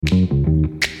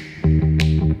Welcome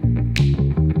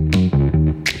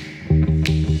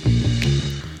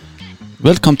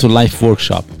to Life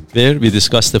Workshop, where we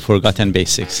discuss the forgotten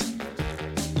basics.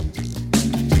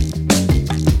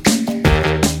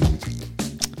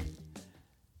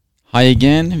 Hi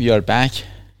again, we are back.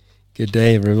 Good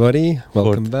day, everybody.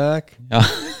 Welcome back.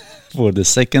 For the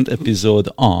second episode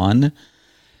on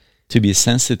to be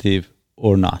sensitive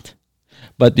or not.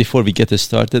 But before we get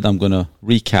started, I'm going to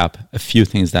recap a few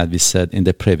things that we said in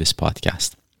the previous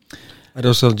podcast. I'd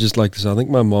also just like to say, I think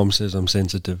my mom says I'm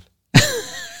sensitive.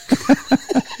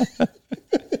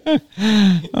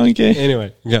 Okay.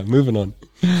 Anyway, moving on.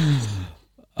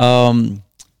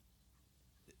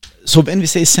 So when we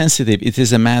say sensitive, it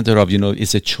is a matter of,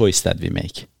 it's a choice that we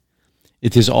make.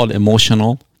 It is all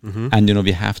emotional. Mm-hmm. And,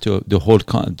 we have to,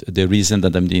 the reason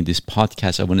that I'm doing this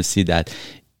podcast, I want to see that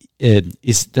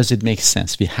does it make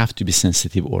sense? We have to be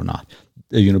sensitive or not?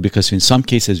 Because in some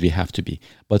cases we have to be.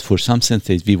 But for some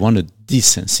sensitive, we want to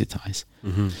desensitize.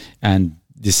 Mm-hmm. And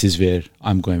this is where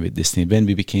I'm going with this thing. When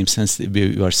we became sensitive,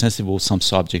 we are sensitive to some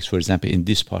subjects, for example, in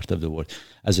this part of the world.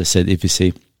 As I said, if we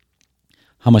say,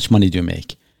 how much money do you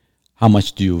make? How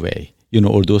much do you weigh?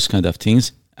 Or those kind of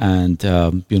things. And,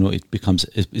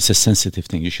 it's a sensitive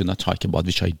thing you should not talk about,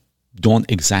 which I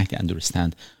don't exactly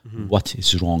understand what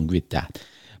is wrong with that.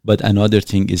 But another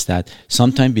thing is that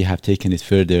sometimes we have taken it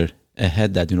further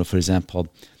ahead that, for example,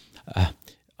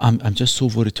 I'm just so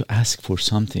worried to ask for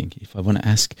something. If I want to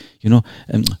ask, no,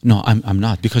 I'm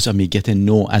not, because I may get a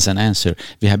no as an answer.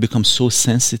 We have become so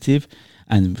sensitive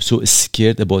and so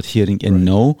scared about hearing a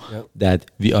no that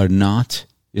we are not,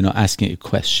 asking a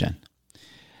question.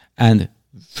 And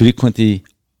frequently,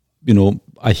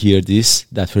 I hear this,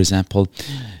 that, for example,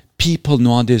 people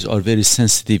nowadays are very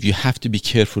sensitive. You have to be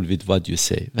careful with what you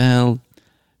say. Well,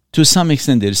 to some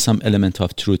extent, there is some element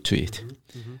of truth to it.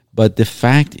 Mm-hmm. But the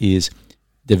fact is,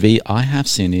 the way I have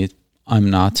seen it,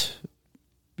 I'm not,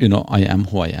 I am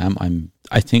who I am.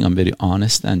 I think I'm very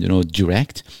honest and,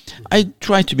 direct. Mm-hmm. I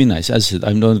try to be nice. As I said,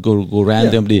 I'm not going to go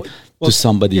randomly to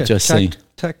somebody just saying.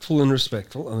 Tactful and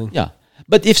respectful, I think. Yeah.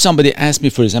 But if somebody asks me,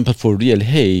 for example, for real,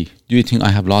 hey, do you think I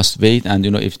have lost weight? And,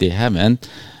 if they haven't,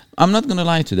 I'm not going to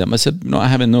lie to them. I said, I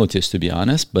haven't noticed, to be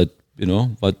honest, but,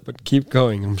 But keep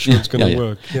going. I'm sure it's going to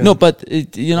work. Yeah. No, but,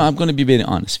 I'm going to be very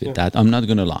honest with that. I'm not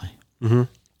going to lie. Mm-hmm.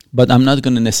 But I'm not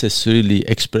going to necessarily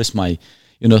express my,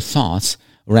 thoughts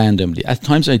randomly. At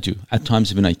times I do. At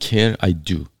times when I care, I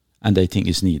do. And I think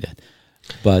it's needed.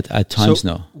 But at times,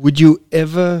 no. Would you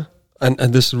ever,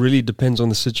 and this really depends on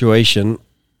the situation,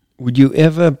 would you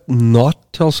ever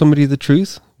not tell somebody the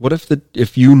truth? What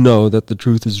if you know that the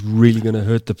truth is really going to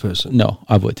hurt the person? No,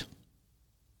 I would.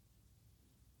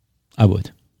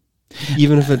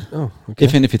 Even if it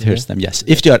hurts them, yes.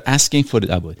 If they are asking for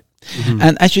it, I would. Mm-hmm.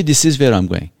 And actually, this is where I'm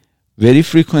going. Very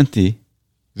frequently,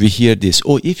 we hear this,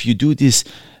 if you do this,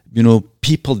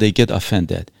 people, they get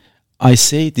offended. I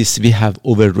say this, we have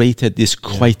overrated this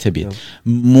quite a bit. Yeah.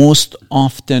 Most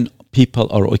often, people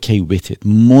are okay with it.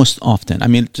 Most often. I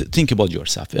mean, think about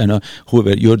yourself,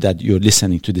 whoever you're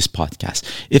listening to this podcast.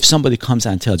 If somebody comes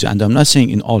and tells you, and I'm not saying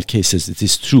in all cases it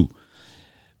is true,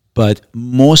 but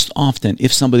most often,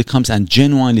 if somebody comes and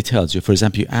genuinely tells you, for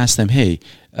example, you ask them, hey,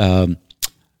 do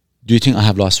you think I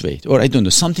have lost weight? Or I don't know,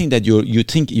 something that you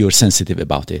think you're sensitive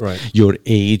about it. Right. Your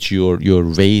age, your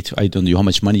weight, I don't know how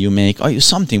much money you make, or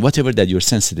something, whatever that you're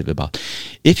sensitive about.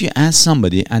 If you ask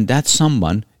somebody and that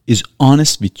someone is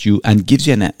honest with you and gives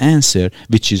you an answer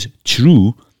which is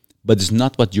true, but is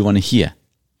not what you want to hear,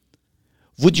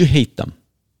 would you hate them?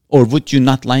 Or would you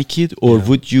not like it? Or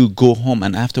would you go home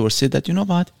and afterwards say that,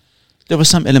 what? There was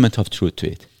some element of truth to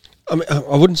it. I mean,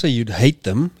 I wouldn't say you'd hate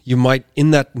them. You might,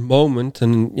 in that moment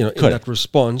and, in that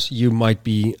response, you might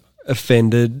be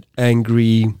offended,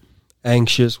 angry,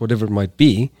 anxious, whatever it might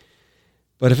be.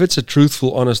 But if it's a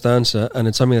truthful, honest answer and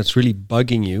it's something that's really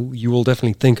bugging you, you will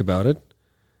definitely think about it.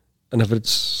 And if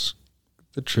it's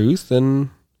the truth,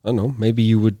 then, I don't know, maybe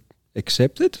you would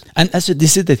accept it. And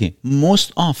this is the thing.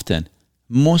 Most often,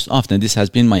 this has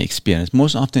been my experience,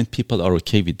 most often people are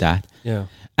okay with that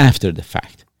after the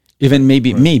fact. Even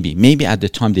maybe at the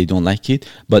time they don't like it,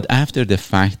 but after the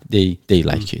fact they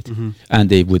like it, and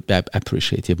they would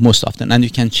appreciate it most often. And you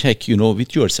can check,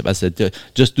 with yourself. As I said,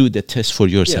 just do the test for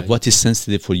yourself. What is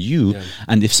sensitive for you? Yeah.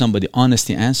 And if somebody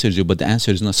honestly answers you, but the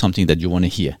answer is not something that you want to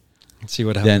hear, see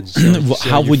what happens. Then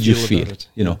how would you feel?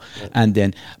 And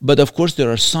then, but of course there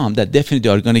are some that definitely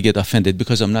are going to get offended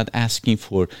because I'm not asking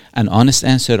for an honest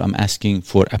answer. I'm asking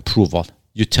for approval.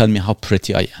 You tell me how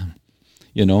pretty I am,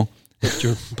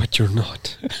 But you're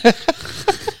not.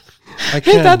 I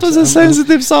can't. That was a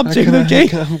sensitive subject, okay?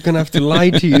 I'm going to have to lie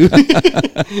to you.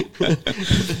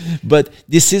 But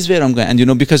this is where I'm going.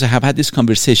 And, because I have had this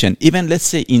conversation, even let's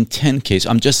say in 10 cases,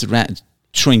 I'm just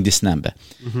throwing this number.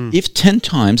 If 10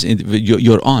 times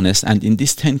you're honest, and in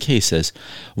these 10 cases,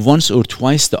 once or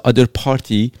twice the other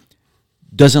party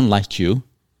doesn't like you,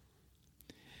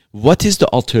 what is the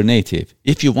alternative?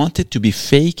 If you wanted to be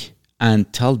fake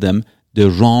and tell them the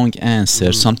wrong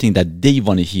answer, something that they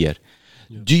want to hear,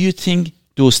 do you think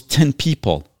those 10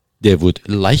 people, they would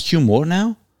like you more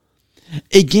now?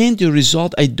 Again, the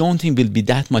result, I don't think will be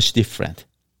that much different.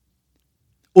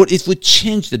 Or it would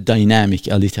change the dynamic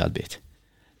a little bit.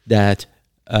 That,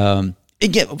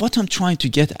 again, what I'm trying to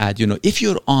get at, if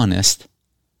you're honest,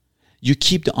 you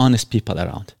keep the honest people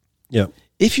around. Yeah.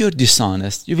 If you're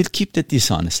dishonest, you will keep the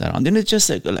dishonest around. And it's just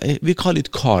like, we call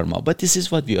it karma, but this is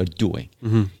what we are doing.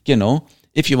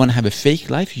 If you want to have a fake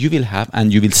life, you will have,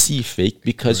 and you will see fake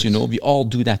because, we all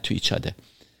do that to each other.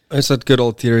 It's that good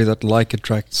old theory that like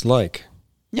attracts like.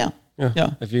 Yeah.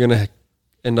 If you're going to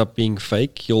end up being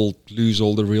fake, you'll lose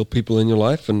all the real people in your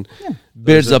life. And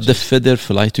birds of the feather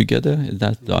fly together. Is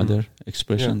that the other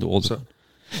expression?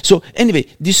 So anyway,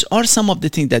 these are some of the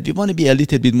things that we want to be a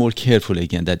little bit more careful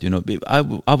again. That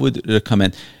I would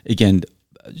recommend again,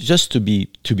 just to be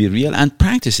real and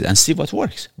practice it and see what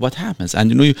works, what happens.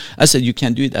 And as I said, you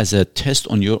can do it as a test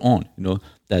on your own.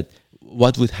 That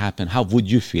what would happen, how would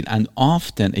you feel? And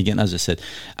often, again, as I said,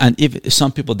 and if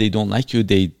some people they don't like you,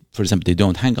 for example, they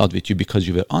don't hang out with you because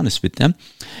you were honest with them.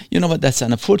 You know what? That's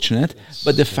unfortunate.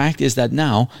 But the fact is that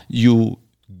now you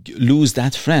lose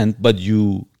that friend, but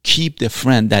you keep the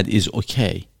friend that is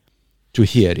okay to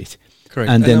hear it. Correct.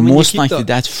 And then most likely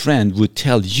that friend would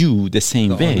tell you the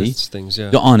same way,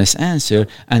 the honest answer.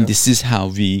 And this is how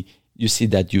we see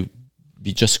that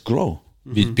we just grow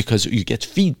because you get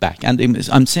feedback. And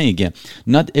I'm saying again,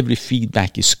 not every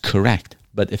feedback is correct,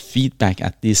 but a feedback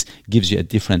at least gives you a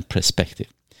different perspective.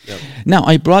 Yep. Now,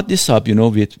 I brought this up,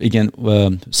 with, again,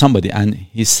 somebody, and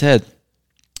he said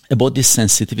about this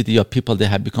sensitivity of people, they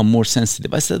have become more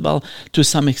sensitive. I said, well, to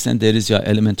some extent, there is an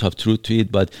element of truth to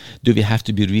it, but do we have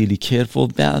to be really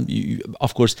careful? Well,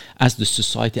 of course, as the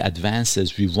society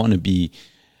advances, we want to be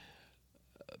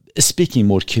speaking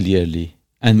more clearly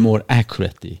and more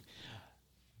accurately.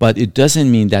 But it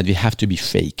doesn't mean that we have to be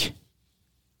fake.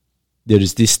 There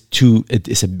is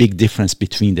it's a big difference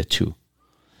between the two.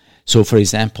 So, for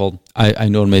example, I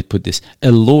normally put this,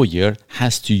 a lawyer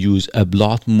has to use a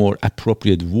lot more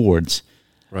appropriate words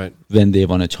when they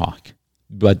want to talk,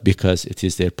 but because it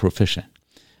is their profession.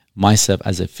 Myself,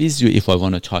 as a physio, if I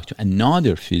want to talk to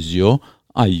another physio,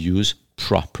 I use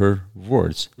proper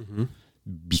words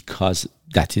because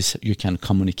that is, you can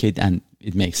communicate and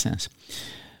it makes sense.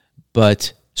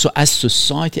 But so as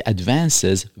society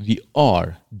advances, we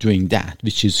are doing that,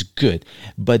 which is good,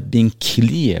 but being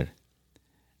clear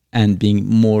and being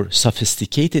more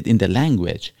sophisticated in the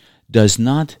language does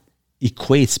not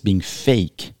equate being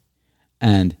fake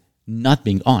and not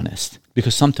being honest.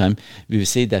 Because sometimes we will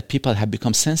say that people have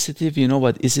become sensitive. You know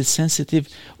what? Is it sensitive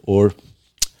or...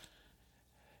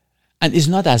 And it's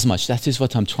not as much. That is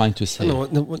what I'm trying to say.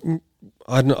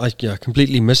 I'm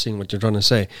completely missing what you're trying to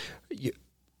say.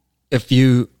 If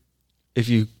you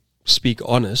speak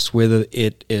honest, whether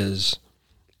it is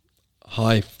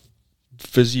high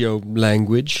physio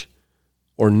language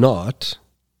or not,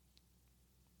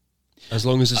 as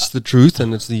long as it's the truth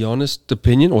and it's the honest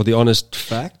opinion or the honest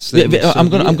facts. I'm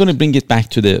going to bring it back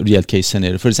to the real case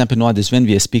scenario. For example, nowadays when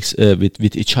we speak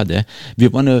with each other, we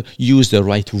want to use the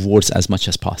right words as much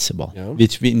as possible. Yeah.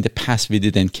 Which in the past we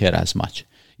didn't care as much.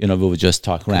 We would just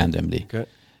talk randomly. Okay.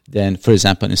 Then, for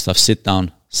example, instead of sit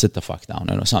down, sit the fuck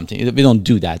down, something. We don't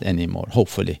do that anymore.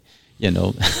 Hopefully,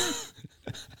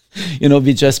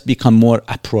 we just become more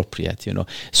appropriate,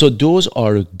 So those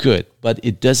are good, but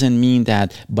it doesn't mean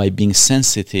that by being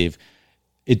sensitive,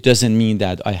 it doesn't mean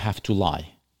that I have to lie.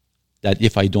 That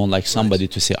if I don't like somebody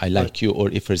to say, I like you, or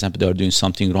if, for example, they are doing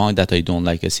something wrong that I don't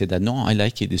like, I say that, no, I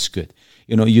like it, it's good.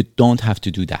 You don't have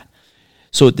to do that.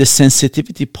 So the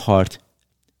sensitivity part,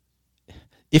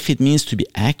 if it means to be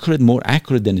accurate, more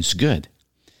accurate, then it's good.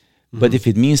 But if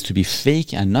it means to be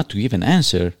fake and not to give an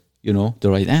answer, the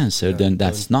right answer, then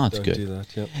that's not good. Do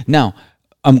that, yeah. Now,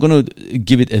 I'm going to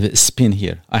give it a spin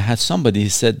here. I had somebody who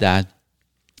said that,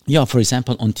 for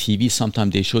example, on TV,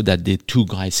 sometimes they show that the two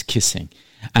guys kissing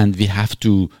and we have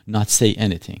to not say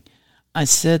anything. I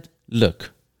said,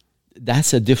 look,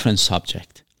 that's a different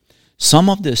subject. Some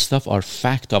of the stuff are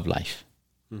fact of life.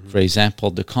 Mm-hmm. For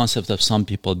example, the concept of some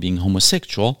people being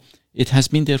homosexual, it has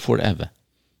been there forever.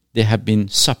 They have been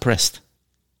suppressed.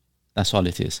 That's all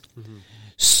it is. Mm-hmm.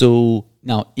 So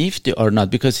Now, if they are not,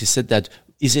 because he said that,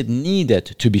 is it needed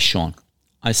to be shown?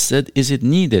 I said, is it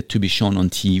needed to be shown on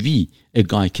TV, a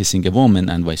guy kissing a woman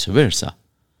and vice versa?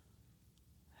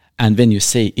 And when you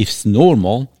say it's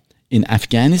normal, in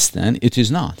Afghanistan, it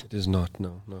is not. It is not,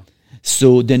 no.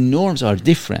 So the norms are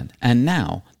different. And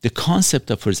now the concept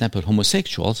of, for example,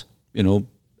 homosexuals,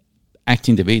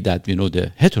 acting the way that,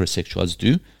 the heterosexuals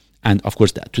do, and of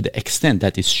course, that to the extent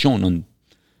that it's shown in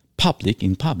public,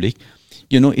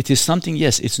 it is something,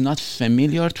 yes, it's not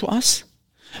familiar to us,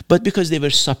 but because they were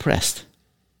suppressed.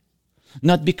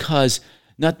 Not because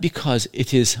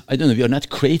it is, we are not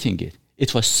creating it.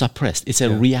 It was suppressed. It's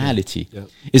a reality. Yeah.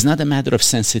 It's not a matter of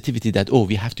sensitivity that,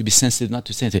 we have to be sensitive, not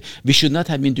to sensitive. We should not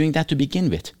have been doing that to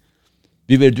begin with.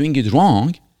 We were doing it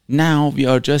wrong. Now we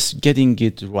are just getting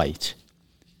it right.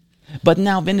 But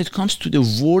now when it comes to the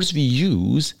words we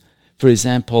use, for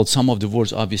example, some of the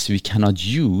words obviously we cannot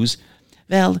use,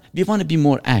 well, we want to be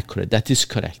more accurate. That is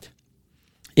correct.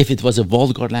 If it was a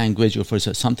vulgar language or for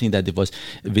something that it was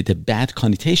with a bad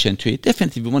connotation to it,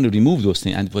 definitely we want to remove those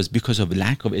things. And it was because of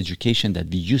lack of education that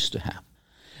we used to have.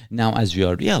 Now, as we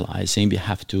are realizing, we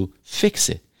have to fix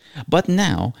it. But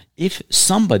now, if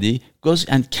somebody goes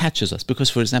and catches us, because,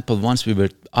 for example, once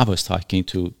I was talking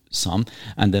to some,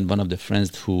 and then one of the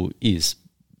friends who is,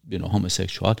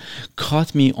 homosexual,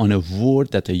 caught me on a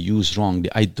word that I used wrongly.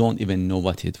 I don't even know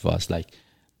what it was, like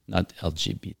not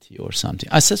LGBT or something.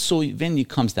 I said, so when it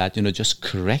comes that, just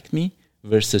correct me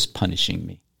versus punishing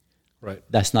me. Right.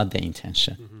 That's not the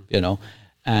intention,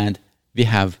 And we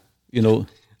have,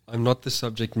 I'm not the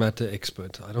subject matter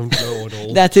expert. I don't know at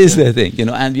all. That is the thing,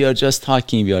 and we are just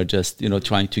talking, we are just,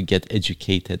 trying to get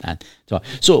educated and talk.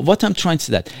 So what I'm trying to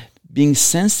say that being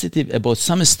sensitive about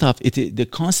some stuff, the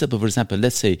concept of, for example,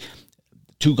 let's say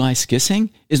two guys kissing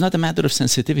is not a matter of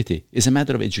sensitivity. It's a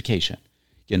matter of education.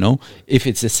 If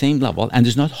it's the same level and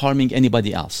it's not harming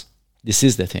anybody else. This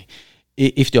is the thing.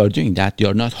 If they are doing that, they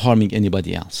are not harming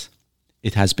anybody else.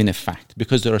 It has been a fact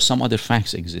because there are some other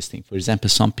facts existing. For example,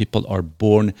 some people are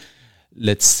born,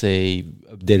 let's say,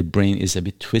 their brain is a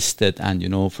bit twisted and,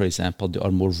 for example, they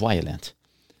are more violent.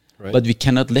 Right. But we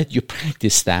cannot let you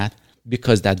practice that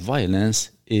because that violence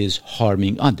is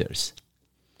harming others.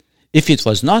 If it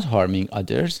was not harming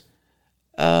others,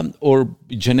 or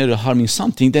generally harming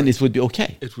something, then it would be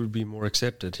okay. It would be more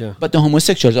accepted, yeah. But the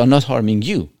homosexuals are not harming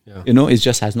you. Yeah. It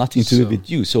just has nothing to do with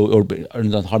you. So, or are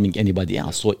not harming anybody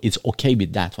else. So it's okay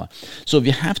with that one. So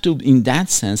we have to, in that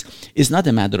sense, it's not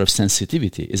a matter of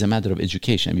sensitivity. It's a matter of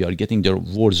education. We are getting their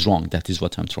words wrong. That is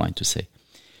what I'm trying to say.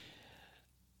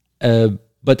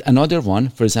 But another one,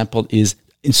 for example, is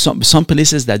in some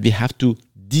places that we have to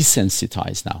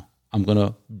desensitize now. I'm going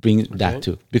to bring that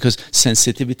too. Because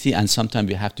sensitivity and sometimes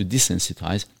we have to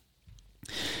desensitize.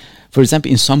 For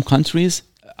example, in some countries,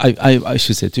 I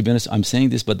should say, to be honest, I'm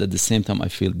saying this, but at the same time, I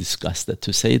feel disgusted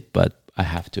to say it, but I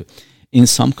have to. In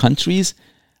some countries,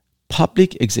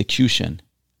 public execution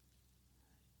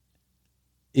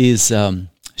is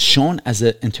shown as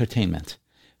an entertainment.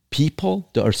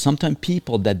 There are sometimes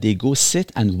people that they go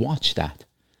sit and watch that,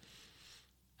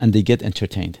 and they get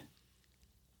entertained.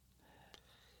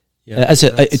 Yeah,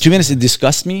 to be honest, it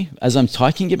disgusts me as I'm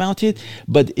talking about it,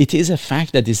 but it is a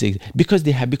fact that is because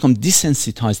they have become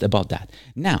desensitized about that.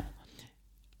 Now,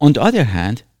 on the other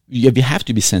hand, we have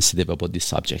to be sensitive about these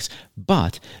subjects.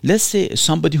 But let's say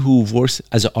somebody who works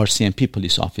as an RCMP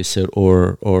police officer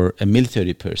or a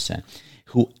military person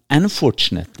who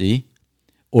unfortunately,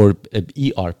 or an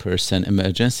ER person,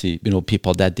 emergency,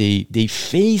 people that they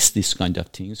face these kind of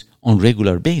things on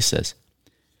regular basis.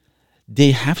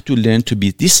 They have to learn to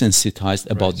be desensitized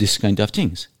about this kind of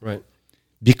things. Right.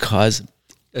 Because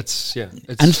it's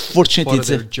unfortunately part of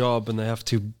their job and they have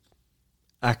to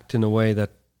act in a way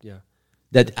that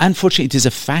unfortunately it is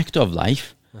a fact of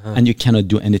life and you cannot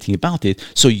do anything about it.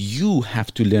 So you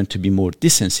have to learn to be more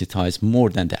desensitized more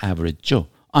than the average Joe.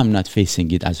 I'm not facing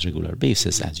it as regular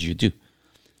basis as you do.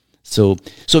 So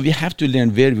we have to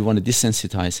learn where we want to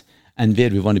desensitize and where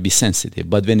we want to be sensitive.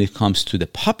 But when it comes to the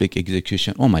public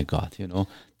execution, oh my God,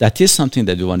 that is something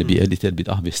that we want to be a little bit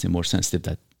obviously more sensitive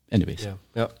that anyways.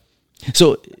 Yeah.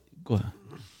 So, go ahead.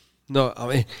 No, I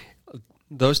mean,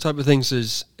 those type of things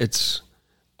it's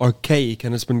archaic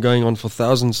and it's been going on for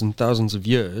thousands and thousands of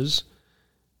years,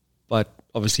 but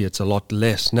obviously it's a lot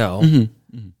less now.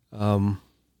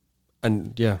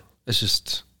 And yeah, it's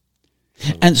just...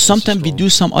 And sometimes we do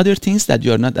some other things that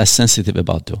you are not as sensitive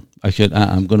about, though.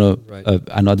 I'm going to,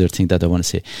 another thing that I want to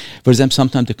say. For example,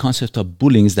 sometimes the concept of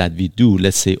bullying that we do,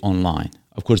 let's say online.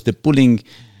 Of course, the bullying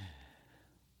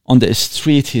on the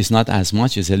street is not as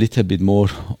much, it's a little bit more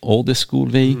old school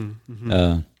way.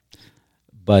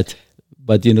 But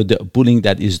But the bullying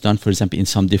that is done, for example, in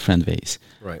some different ways,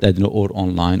 Right. that or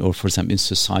online, or for example in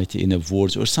society, in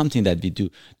awards, or something that we do.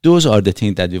 Those are the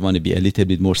things that we want to be a little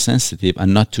bit more sensitive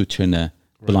and not to turn a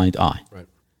blind eye. Right.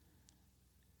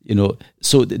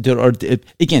 So there are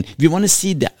again, we want to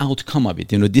see the outcome of it.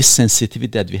 This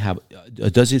sensitivity that we have,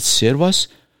 does it serve us,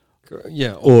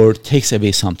 Yeah. or takes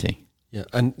away something? Yeah.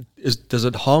 And does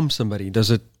it harm somebody?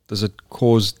 Does it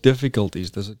cause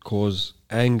difficulties? Does it cause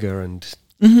anger and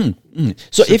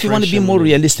So if you want to be suppression more and-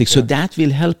 realistic, so yeah. that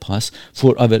will help us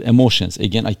for our emotions.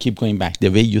 Again, I keep going back. The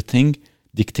way you think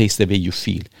dictates the way you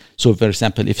feel. So for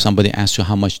example, if somebody asks you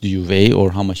how much do you weigh,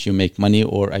 or how much you make money,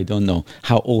 or I don't know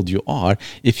how old you are,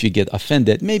 if you get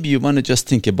offended, maybe you want to just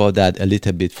think about that a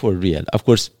little bit for real. Of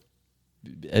course,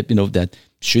 that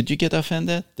should you get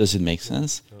offended? Does it make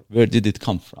sense? Where did it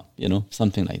come from?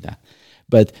 Something like that.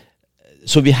 But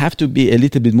so we have to be a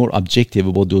little bit more objective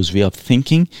about those way of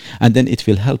thinking, and then it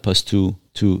will help us to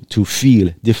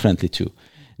feel differently too.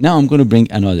 Now I'm going to bring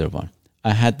another one.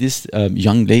 I had this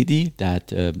young lady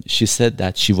that she said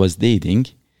that she was dating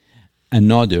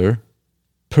another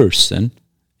person,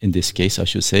 in this case I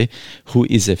should say, who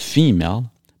is a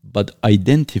female but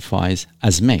identifies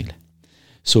as male.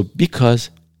 So because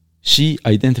she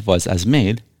identifies as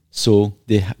male, so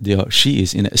she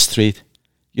is in a straight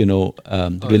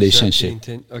relationship.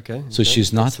 Okay. So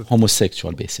she's not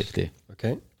homosexual, basically.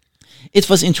 Okay. It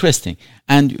was interesting.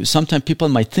 And sometimes people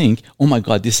might think, oh my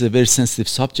God, this is a very sensitive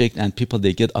subject, and people,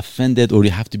 they get offended, or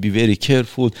you have to be very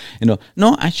careful.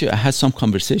 No, actually, I had some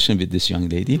conversation with this young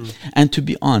lady. And to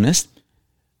be honest,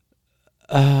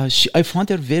 I found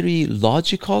her very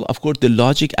logical. Of course, the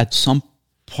logic at some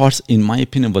parts, in my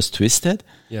opinion, was twisted.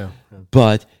 Yeah.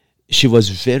 But she was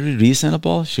very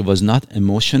reasonable. She was not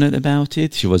emotional about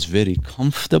it. She was very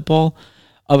comfortable.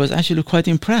 I was actually quite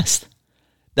impressed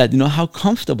that how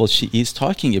comfortable she is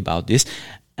talking about this.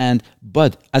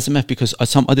 But as a matter, because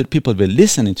some other people were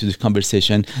listening to this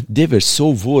conversation, they were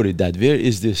so worried that where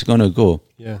is this gonna go?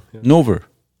 Yeah. Nowhere.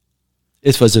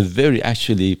 It was a very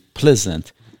actually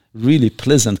pleasant, really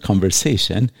pleasant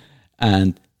conversation.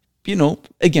 And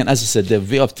again, as I said, the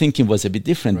way of thinking was a bit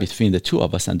different between the two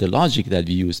of us, and the logic that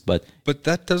we used. But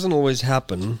that doesn't always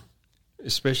happen,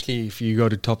 especially if you go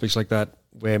to topics like that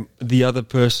where the other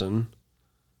person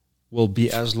will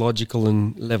be as logical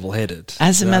and level-headed.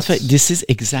 As a matter of fact, this is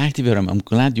exactly where I'm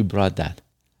glad you brought that.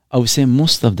 I would say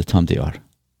most of the time they are.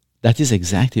 That is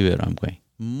exactly where I'm going.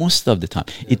 Most of the time.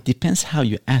 Yeah. It depends how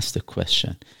you ask the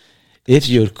question. If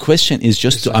your question is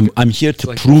just I'm here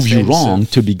to prove you wrong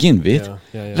to begin with,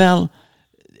 well,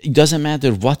 it doesn't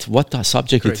matter what the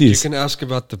subject Correct. it is. You can ask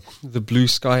about the blue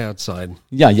sky outside.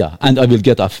 Yeah, and I will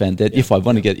get offended if I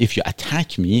want to if you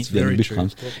attack me. It's then it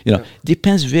becomes,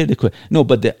 depends where the question. No,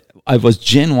 but I was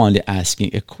genuinely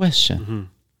asking a question,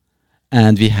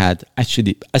 and we had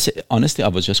actually. Honestly, I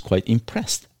was just quite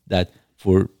impressed that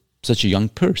for such a young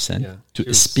person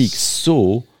to speak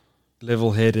so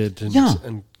level-headed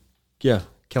and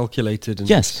calculated. And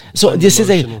yes. So this is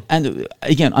and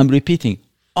again, I'm repeating.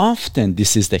 Often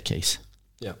this is the case.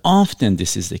 Yeah. Often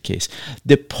this is the case.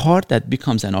 The part that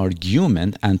becomes an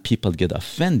argument and people get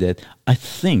offended, I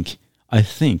think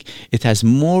it has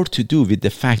more to do with the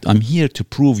fact I'm here to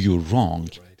prove you wrong.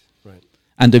 Right.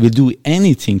 And I will do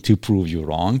anything to prove you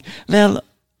wrong. Well,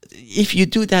 if you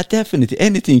do that, definitely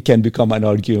anything can become an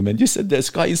argument. You said the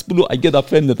sky is blue, I get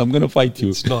offended, I'm going to fight you.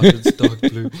 It's not, it's dark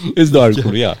blue. It's dark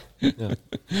blue, yeah.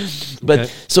 But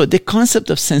Okay. so the concept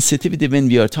of sensitivity, when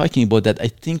we are talking about that, I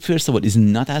think first of all is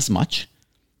not as much.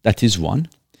 That is one.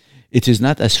 It is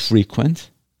not as frequent.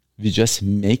 We just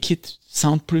make it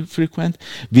sound frequent.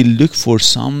 We look for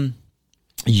some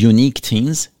unique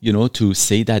things, to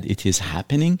say that it is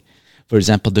happening. For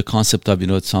example, the concept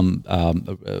of, some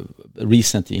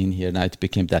recently in here now it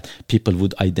became that people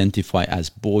would identify as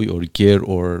boy or girl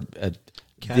or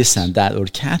this and that or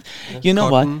cat. You know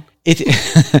Cotton. what?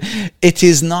 It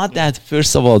is not that,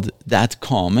 first of all, that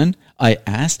common. I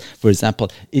asked, for example,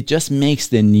 it just makes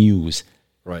the news.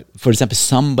 Right. For example,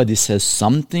 somebody says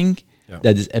something Yeah.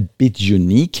 that is a bit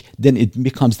unique, then it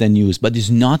becomes the news, but it's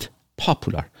not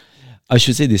popular. I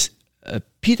should say this.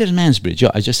 Peter Mansbridge,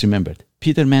 I just remembered.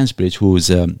 Peter Mansbridge, who is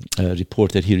a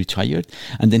reporter, he retired,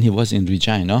 and then he was in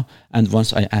Regina, and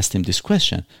once I asked him this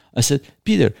question, I said,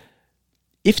 Peter,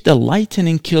 if the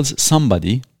lightning kills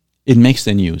somebody, it makes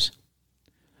the news.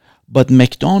 But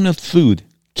McDonald's food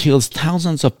kills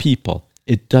thousands of people,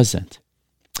 it doesn't.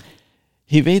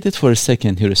 He waited for a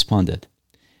second, he responded,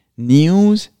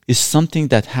 news is something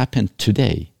that happened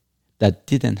today that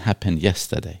didn't happen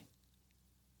yesterday.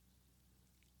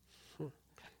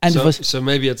 And so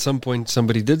maybe at some point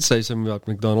somebody did say something about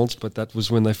McDonald's, but that was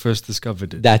when they first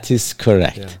discovered it. That is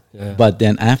correct. Yeah. But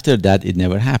then after that, it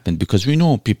never happened, because we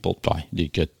know people die. They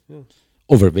get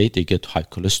overweight, they get high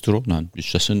cholesterol. No,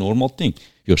 it's just a normal thing.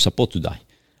 You're supposed to die.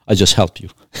 I just help you.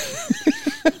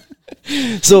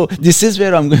 So this is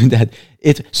where I'm going that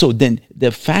it. So then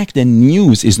the fact that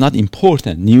news is not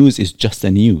important. News is just a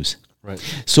news. Right.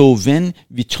 So when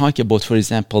we talk about, for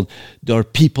example, there are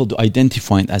people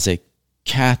identified as a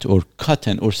cat or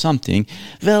cotton or something,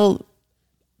 well,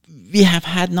 we have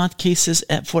had not cases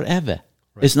forever.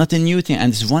 Right. It's not a new thing,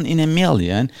 and it's 1 in a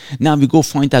million. Now we go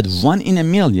find that 1 in a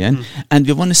million, and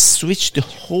we want to switch the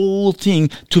whole thing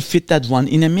to fit that 1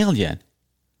 in a million,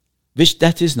 which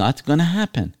that is not going to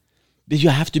happen. But you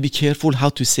have to be careful how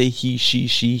to say he,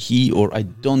 she, or I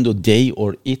don't know, they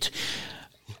or it.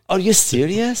 Are you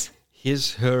serious?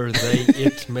 His, her, they,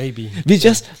 it, maybe.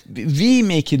 We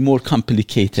make it more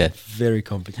complicated. Very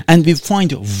complicated. And we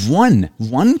find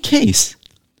one case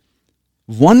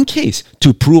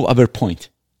to prove our point.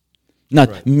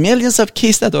 Not millions of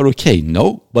cases that are okay.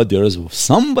 No, but there is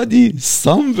somebody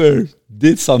somewhere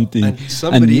did something.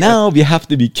 And now we have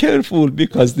to be careful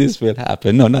because this will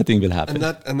happen. No, nothing will happen.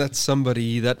 And that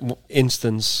somebody, that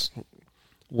instance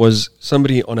was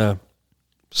somebody on a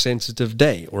sensitive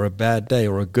day or a bad day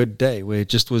or a good day where it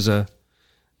just was a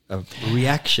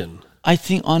reaction. I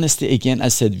think honestly, again, I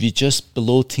said, we just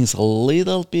blow things a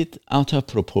little bit out of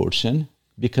proportion,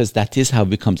 because that is how it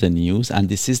becomes the news, and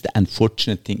this is the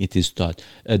unfortunate thing. It is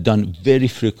done very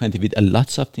frequently with a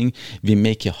lots of things. We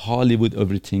make a Hollywood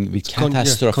everything. We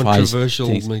catastrophize controversial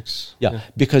things.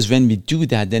 Because when we do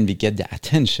that, then we get the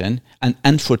attention, and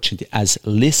unfortunately, as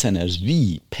listeners,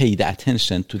 we pay the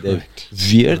attention to the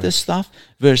weird stuff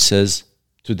versus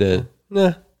to the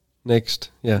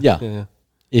next.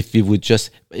 If we would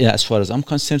just, as far as I'm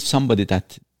concerned, somebody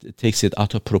that takes it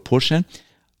out of proportion,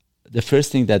 the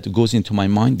first thing that goes into my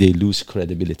mind, they lose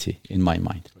credibility in my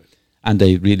mind. Right. And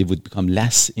they really would become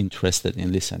less interested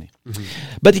in listening. Mm-hmm.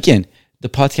 But again, the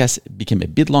podcast became a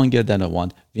bit longer than I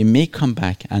want. We may come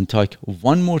back and talk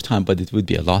one more time, but it would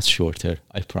be a lot shorter,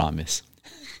 I promise.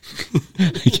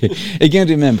 Okay. Again,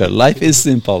 remember, life is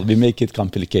simple. We make it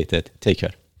complicated. Take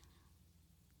care.